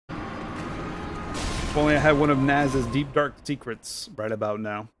If only I had one of Naz's deep dark secrets right about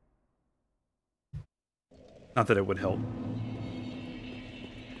now. Not that it would help.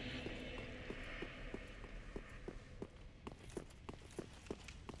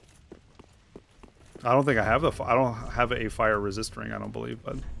 I don't think I have I don't have a fire resist ring, I don't believe,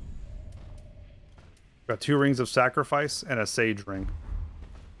 but got 2 rings of sacrifice and a sage ring.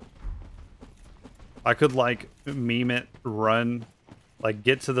 I could like meme it, run, like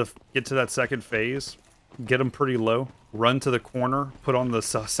get to that second phase, get him pretty low, run to the corner, put on the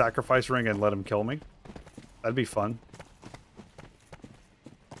sacrifice ring, and let him kill me. That'd be fun.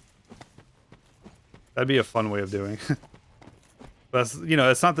 That'd be a fun way of doing. That's, you know,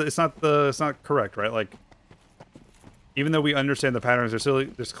 it's not correct, right? Like, even though we understand the patterns,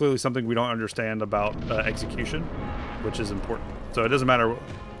 there's clearly something we don't understand about execution, which is important. So it doesn't matter.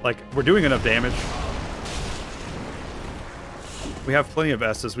 Like, we're doing enough damage. We have plenty of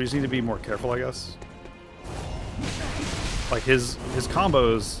S's. We just need to be more careful, I guess. Like, his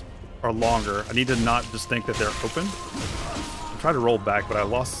combos are longer. I need to not just think that they're open. I tried to roll back, but I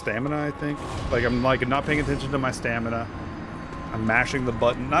lost stamina, I think. Like, I'm like not paying attention to my stamina. I'm mashing the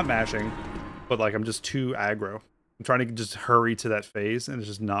button. Not mashing, but like I'm just too aggro. I'm trying to just hurry to that phase, and it's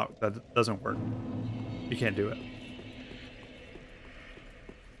just not, that doesn't work. You can't do it.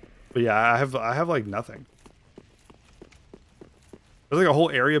 But yeah, I have like nothing. There's like a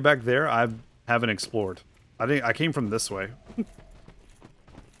whole area back there I haven't explored. I came from this way.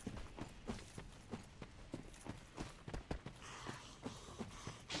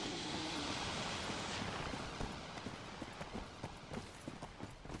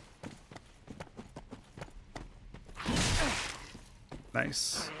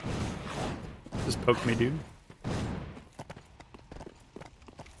 Nice. Just poke me, dude.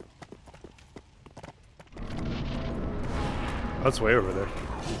 Oh, that's way over there.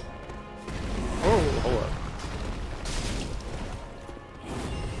 Oh, hold up.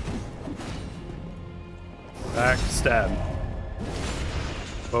 Back stab.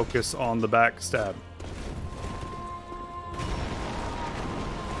 Focus on the back stab.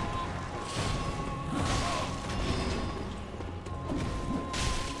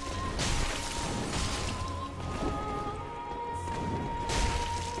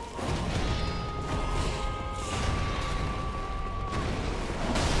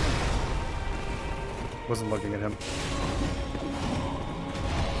 Wasn't looking at him.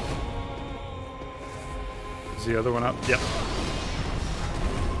 Is the other one up? Yep.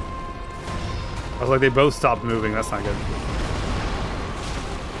 I was like, they both stopped moving. That's not good.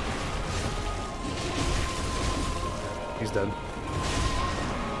 He's dead.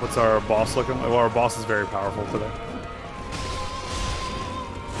 What's our boss looking like? Well, our boss is very powerful today.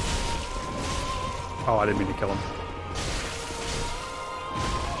 Oh, I didn't mean to kill him.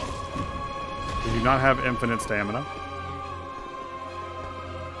 We do not have infinite stamina.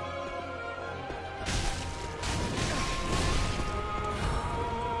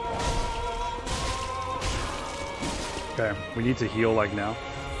 Okay, we need to heal like now.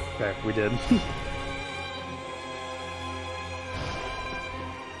 Okay, we did.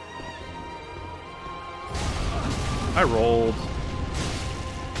 I rolled.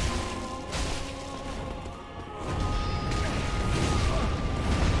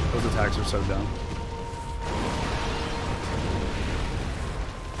 Those attacks are so dumb.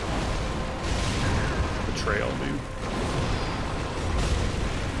 Betrayal, dude.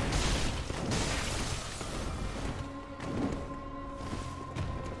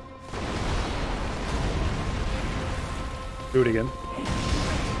 Do it again.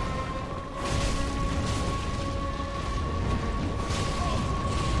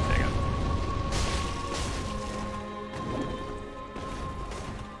 Dang it.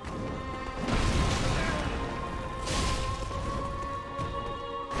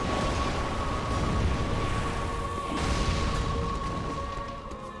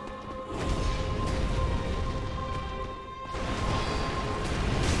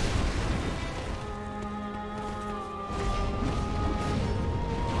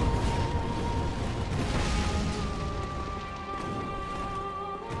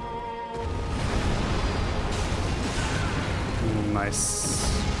 Nice.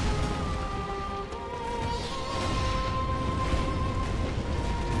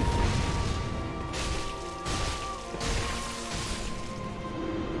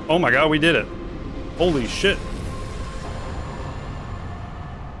 Oh my god, we did it. Holy shit.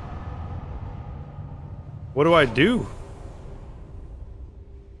 What do I do?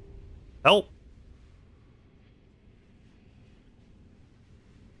 Help.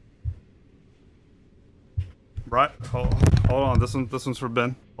 Right, hold on. This one's for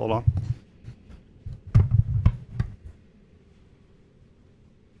Ben. Hold on.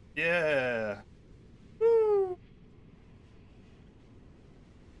 Yeah. Woo.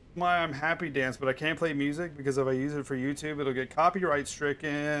 My I'm happy dance, but I can't play music because if I use it for YouTube, it'll get copyright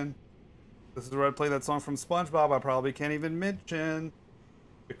stricken. This is where I play that song from SpongeBob I probably can't even mention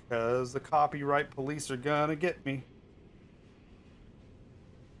because the copyright police are gonna get me.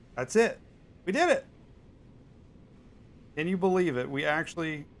 That's it. We did it. Can you believe it? We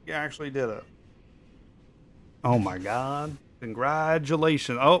actually did it. Oh my God.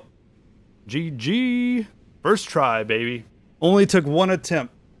 Congratulations. Oh, GG. First try, baby. Only took one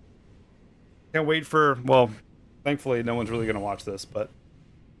attempt. Can't wait for, well, thankfully no one's really going to watch this, but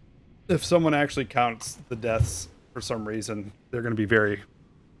if someone actually counts the deaths for some reason, they're going to be very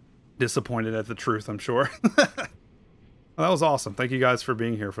disappointed at the truth, I'm sure. Well, that was awesome. Thank you guys for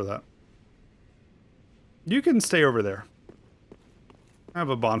being here for that. You can stay over there. I have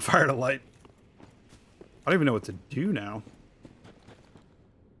a bonfire to light. I don't even know what to do now.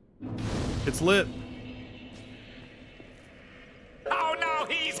 It's lit. Oh no,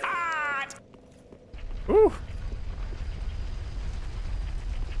 he's hot! Ooh.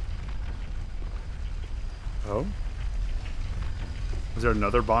 Oh. Is there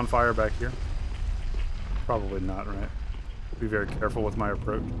another bonfire back here? Probably not, right? Be very careful with my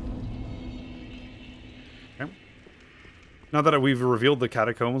approach. Okay. Now that we've revealed the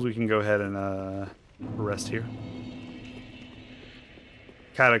catacombs, we can go ahead and rest here.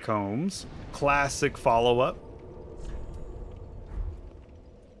 Catacombs. Classic follow-up.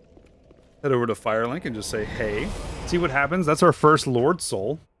 Head over to Firelink and just say, hey. See what happens? That's our first Lord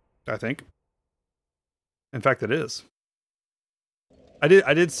Soul, I think. In fact, it is. I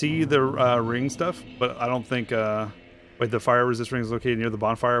did see the ring stuff, but I don't think... wait, the fire resist ring is located near the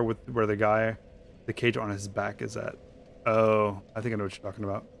bonfire with where the guy, the cage on his back is at. Oh, I think I know what you're talking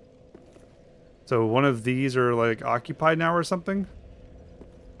about. So one of these are like occupied now or something?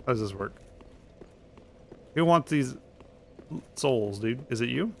 How does this work? Who wants these souls, dude? Is it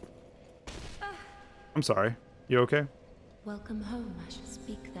you? I'm sorry. You okay? Welcome home, I should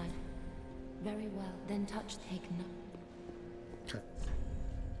speak then. Very well, then touch take no. Okay.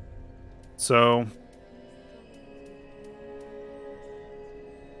 So...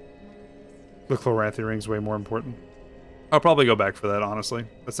 the Chloranthy ring's way more important. I'll probably go back for that, honestly.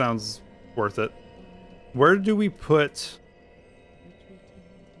 That sounds worth it. Where do we put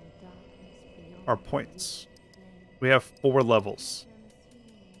our points? We have 4 levels.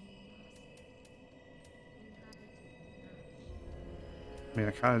 I mean,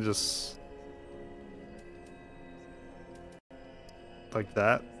 I kind of just... like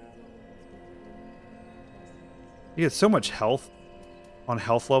that. You get so much health on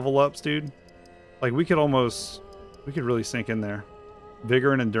health level ups, dude. Like, we could almost... we could really sink in there.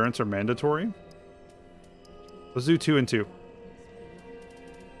 Vigor and endurance are mandatory. Let's do 2 and 2.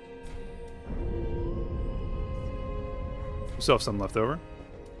 We still have some left over.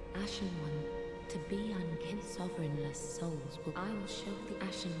 Ashen one, to be unkin sovereignless souls will I will show the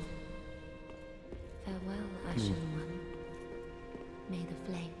Ashen. Farewell, Ashen one. May the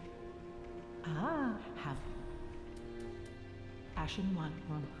flame. Ah, have Ashen one.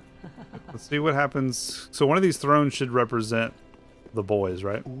 Let's see what happens. So one of these thrones should represent the boys,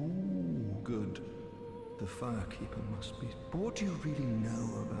 right? Ooh, good. The Firekeeper must be. But what do you really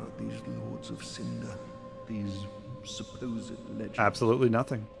know about these Lords of Cinder? These supposed legends? Absolutely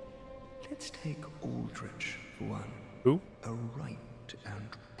nothing. Let's take Aldrich for one. Who? A right and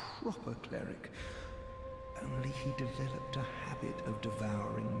proper cleric. Only he developed a habit of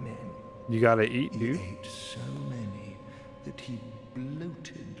devouring men. You gotta eat, He dude. ate so many that he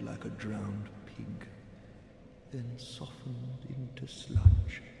bloated like a drowned pig, then softened into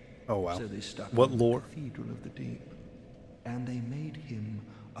sludge. Oh, wow. So they stuck What him in the lore? Cathedral of the Deep, and they made him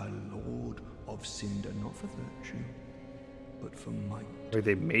a Lord of Cinder, not for virtue, but for might. Wait,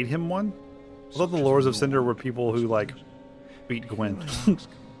 they made him one? I thought the Lords of Cinder were people who, like, beat Gwent. I ask,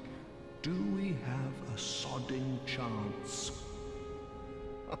 do we have a sodding chance?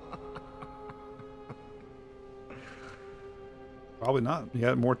 Probably not. You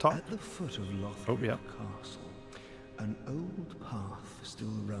got more talk? At the foot of Lothric Oh, yeah. Castle, an old path still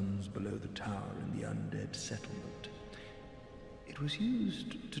runs below the tower in the undead settlement. It was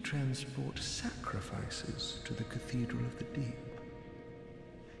used to transport sacrifices to the Cathedral of the Deep.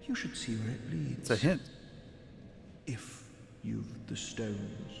 You should see where it leads. It's a hint. If you've the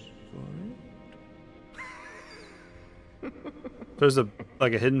stones for it. There's a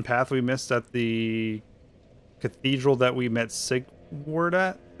hidden path we missed at the cathedral that we met Sigurd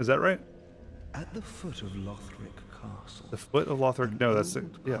at. Is that right? At the foot of Lothric Castle. The foot of Lothric? No, that's it.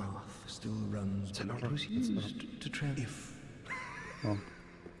 Old Yeah. path still runs below. It was used to transport. Well,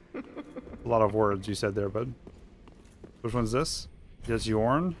 A lot of words you said there, bud. Which one's this? Yes,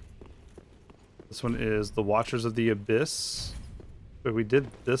 Yorn. This one is the Watchers of the Abyss. But we did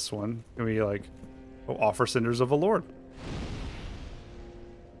this one. Can we like offer Cinders of a Lord?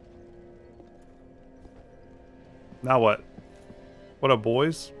 Now what? What up,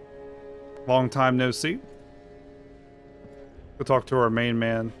 boys? Long time no see. Go talk to our main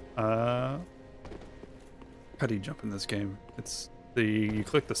man. How do you jump in this game? It's you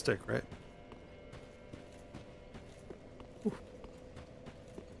click the stick, right? Whew.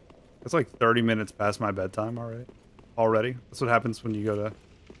 It's like 30 minutes past my bedtime already. That's what happens when you go to...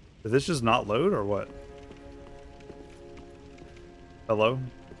 Did this just not load or what? Hello?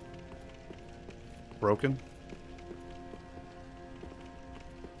 Broken?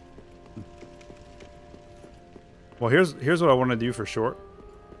 Well, here's what I want to do for short.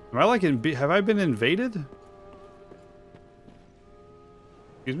 Am I like have I been invaded?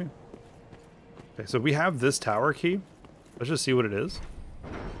 Excuse me. Okay, so we have this tower key. Let's just see what it is.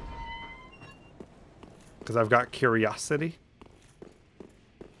 Because I've got curiosity.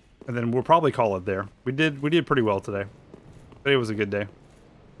 And then we'll probably call it there. We did pretty well today. Today was a good day.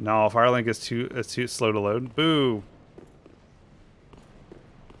 No, Firelink is too slow to load. Boo.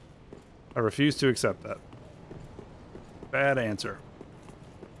 I refuse to accept that. Bad answer.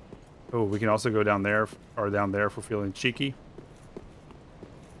 Oh, we can also go down there, or down there if we're feeling cheeky.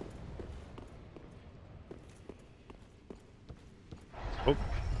 Oh.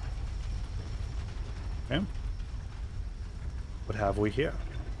 Okay. What have we here?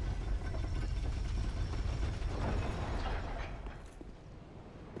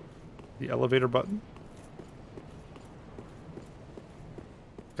 The elevator button.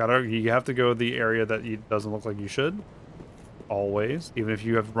 You have to go the area that doesn't look like you should. Always, even if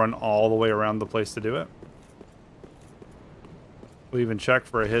you have run all the way around the place to do it. We'll even check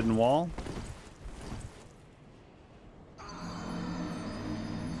for a hidden wall.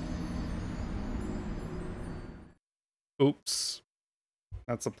 Oops.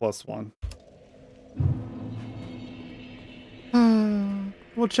 That's a +1.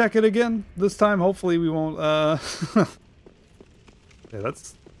 We'll check it again. This time, hopefully we won't, Yeah,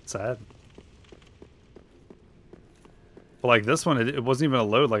 that's sad. But like this one, it wasn't even a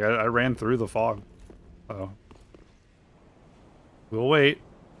load. Like I ran through the fog. Oh. We'll wait.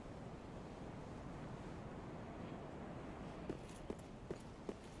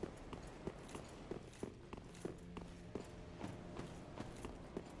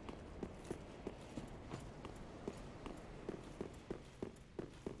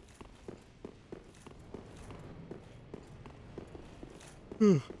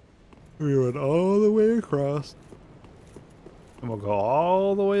 We went all the way across. And we'll go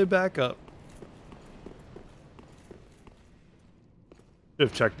all the way back up. Should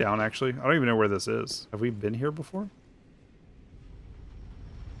have checked down, actually. I don't even know where this is. Have we been here before?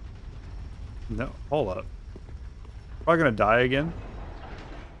 No. Hold up. Probably gonna die again.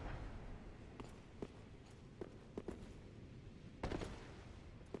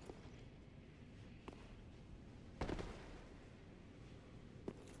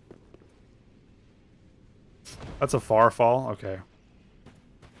 That's a far fall? Okay.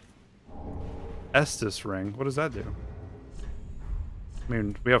 Estus ring. What does that do? I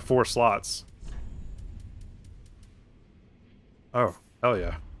mean, we have 4 slots. Oh, hell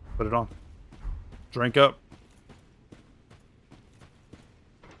yeah. Put it on. Drink up.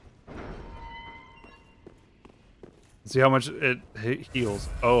 See how much it heals.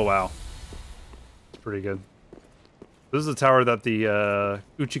 Oh, wow. It's pretty good. This is the tower that the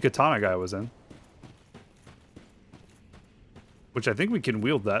Uchikatana guy was in. Which I think we can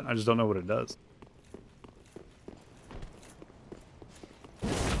wield that. I just don't know what it does.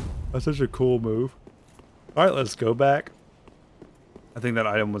 That's such a cool move. Alright, let's go back. I think that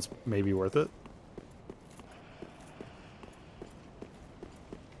item was maybe worth it.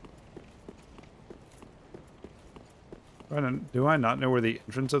 Do I not know where the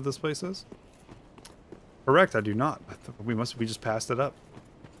entrance of this place is? Correct, I do not. We just passed it up.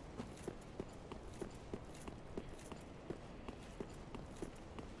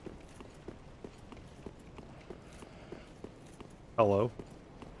 Hello.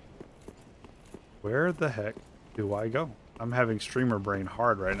 Where the heck do I go? I'm having streamer brain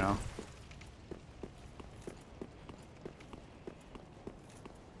hard right now.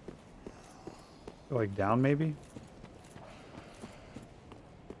 Like down maybe?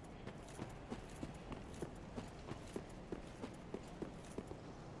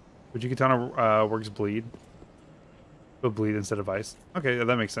 Uchikatana works bleed. But bleed instead of ice. Okay,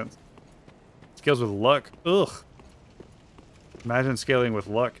 that makes sense. Scales with luck. Ugh. Imagine scaling with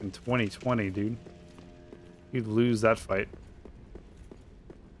luck in 2020, dude. You'd lose that fight.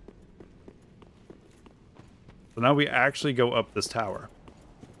 So now we actually go up this tower.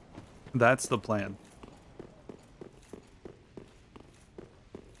 That's the plan.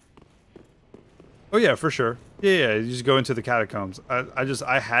 Oh yeah, for sure. Yeah, you just go into the catacombs.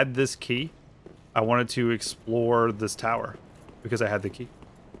 I had this key. I wanted to explore this tower because I had the key.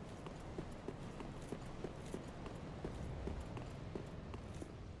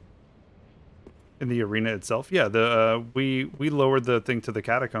 In the arena itself, yeah. We lowered the thing to the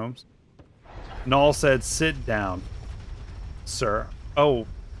catacombs. Null said, "Sit down, sir." Oh,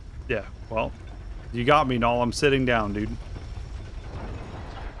 yeah. Well, you got me, Null. I'm sitting down, dude.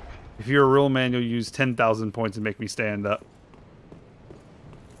 If you're a real man, you'll use 10,000 points and make me stand up.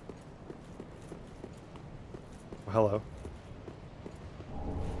 Oh, hello.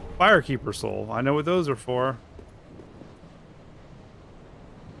 Firekeeper soul. I know what those are for.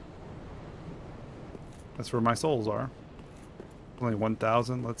 That's where my souls are. Only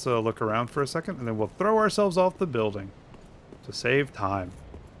 1,000. Let's look around for a second, and then we'll throw ourselves off the building to save time.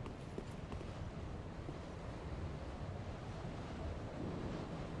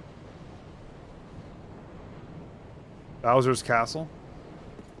 Bowser's Castle.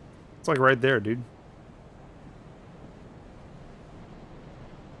 It's like right there, dude.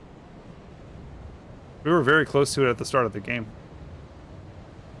 We were very close to it at the start of the game.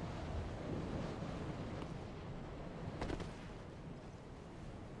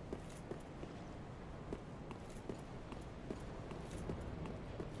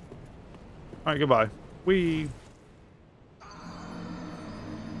 Alright, goodbye.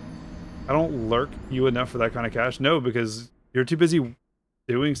 I don't lurk you enough for that kind of cash. No, because you're too busy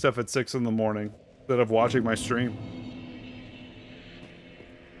doing stuff at 6 in the morning instead of watching my stream.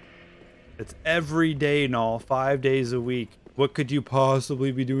 It's every day, Null, 5 days a week. What could you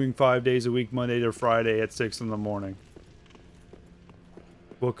possibly be doing 5 days a week, Monday to Friday at 6 in the morning?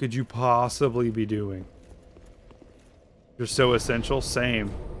 What could you possibly be doing? You're so essential.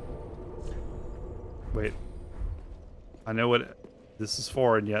 Same. Wait. I know what this is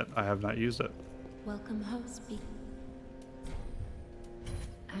for, and yet I have not used it. Welcome home, speak.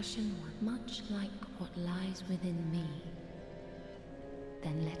 Ashen one, much like what lies within me.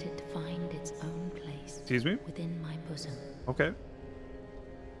 Then let it find its own place. Excuse me? Within my bosom. Okay.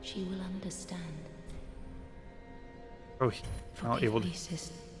 She will understand. Oh, now Forgive able me, to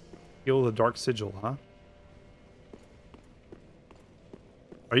sister. heal the dark sigil, huh?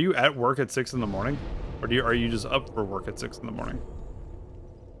 Are you at work at 6 in the morning? Or are you just up for work at 6 in the morning?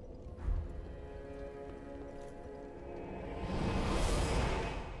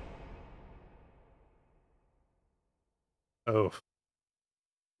 Oh.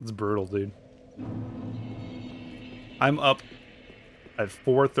 It's brutal, dude. I'm up at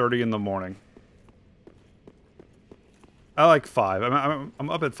 4:30 in the morning. I like 5. I'm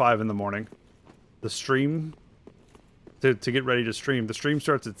up at 5 in the morning. The stream to get ready to stream. The stream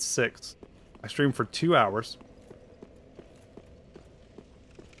starts at 6. I stream for 2 hours.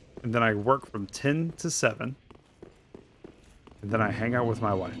 And then I work from 10 to 7. And then I hang out with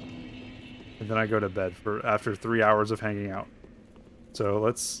my wife. And then I go to bed for after 3 hours of hanging out. So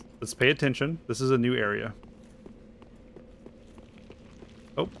let's pay attention. This is a new area.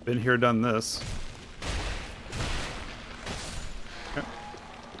 Oh, been here, done this. Okay.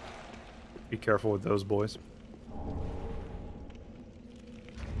 Be careful with those boys.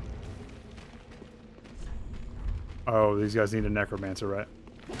 Oh, these guys need a necromancer, right?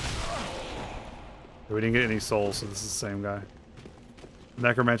 We didn't get any souls, so this is the same guy.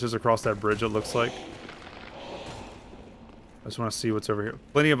 Necromancers across that bridge, it looks like. I just want to see what's over here.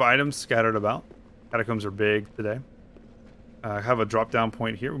 Plenty of items scattered about. Catacombs are big today. I have a drop-down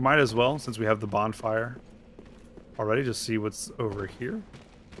point here. We might as well, since we have the bonfire already, just see what's over here.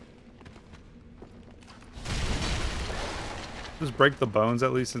 Just break the bones,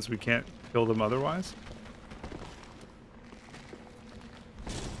 at least, since we can't kill them otherwise.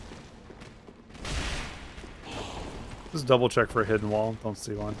 Just double check for a hidden wall. Don't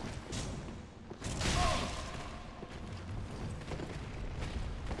see one.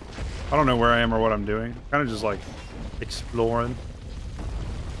 I don't know where I am or what I'm doing. Kind of just like exploring.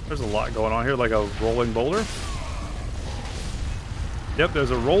 There's a lot going on here, like a rolling boulder. Yep,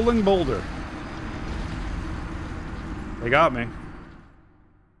 there's a rolling boulder. They got me.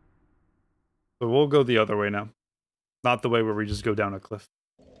 So we'll go the other way now. Not the way where we just go down a cliff.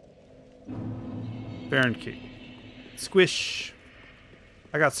 Baron Key. Squish.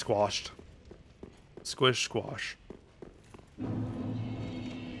 I got squashed. Squish, squash.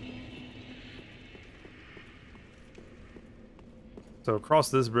 So across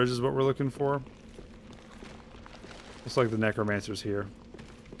this bridge is what we're looking for. Looks like the necromancer's here.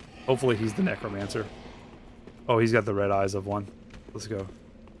 Hopefully he's the necromancer. Oh, he's got the red eyes of one. Let's go.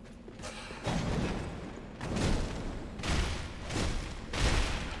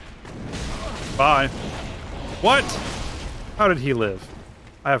 Bye. What? How did he live?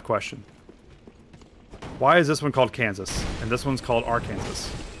 I have a question. Why is this one called Kansas and this one's called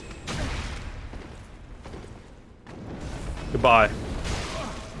Arkansas? Goodbye.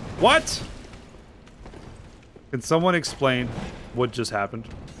 What? Can someone explain what just happened?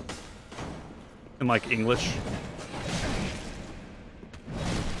 In like English?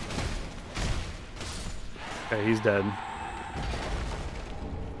 Okay, he's dead.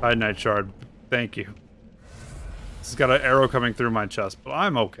 Hi, Night Shard. Thank you. This has got an arrow coming through my chest, but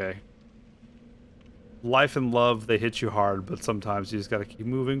I'm okay. Life and love, they hit you hard, but sometimes you just gotta keep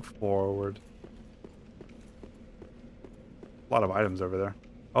moving forward. A lot of items over there.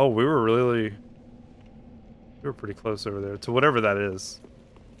 Oh, we were pretty close over there to whatever that is.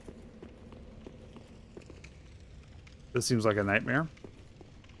 This seems like a nightmare.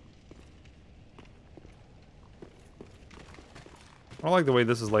 I don't like the way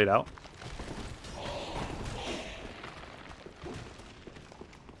this is laid out.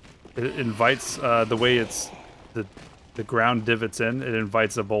 It invites, the way it's, the ground divots in, it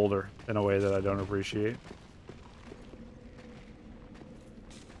invites a boulder in a way that I don't appreciate.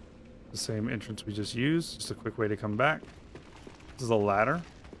 The same entrance we just used, just a quick way to come back. This is a ladder.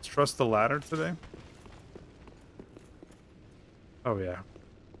 Let's trust the ladder today. Oh yeah.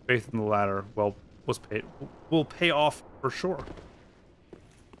 Faith in the ladder, well, will pay off for sure.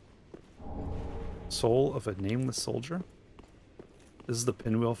 Soul of a nameless soldier. This is the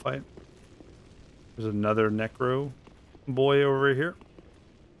pinwheel fight. There's another necro boy over here.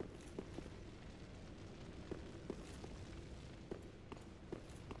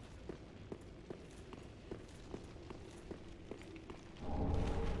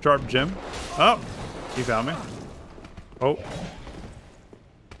 Sharp Jim. Oh, he found me. Oh,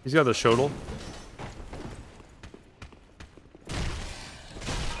 he's got the shodel.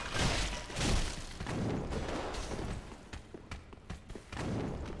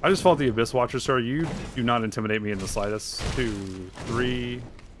 I just fought the Abyss Watcher, sir. You do not intimidate me in the slightest. 2, 3.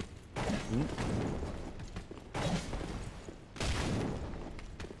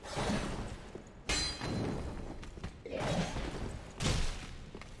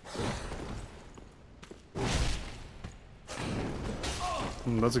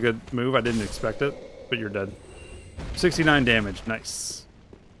 That's a good move. I didn't expect it, but you're dead. 69 damage. Nice.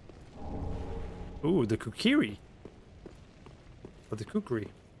 Ooh, the Kukiri. But the Kukri.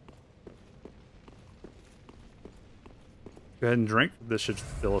 Go ahead and drink. This should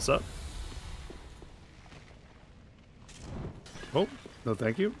fill us up. Oh, no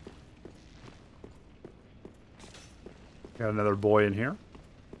thank you. Got another boy in here.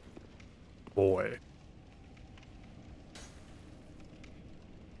 Boy.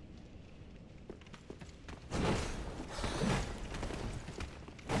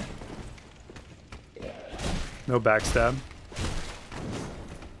 No backstab.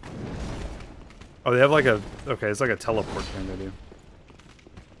 Oh, they have like a... Okay, it's like a teleport thing they do.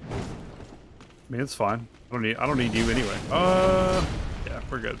 I mean, it's fine. I don't need you anyway. Yeah,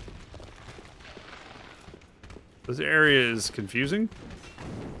 we're good. This area is confusing.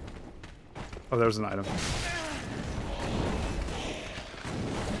 Oh, there's an item.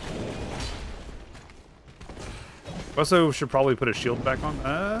 Also, should probably put a shield back on.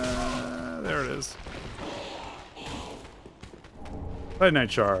 There it is. Play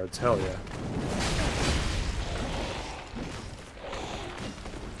Night Shards, hell yeah.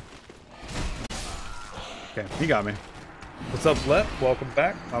 Okay, he got me. What's up, Let? Welcome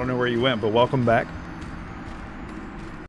back. I don't know where you went, but welcome back.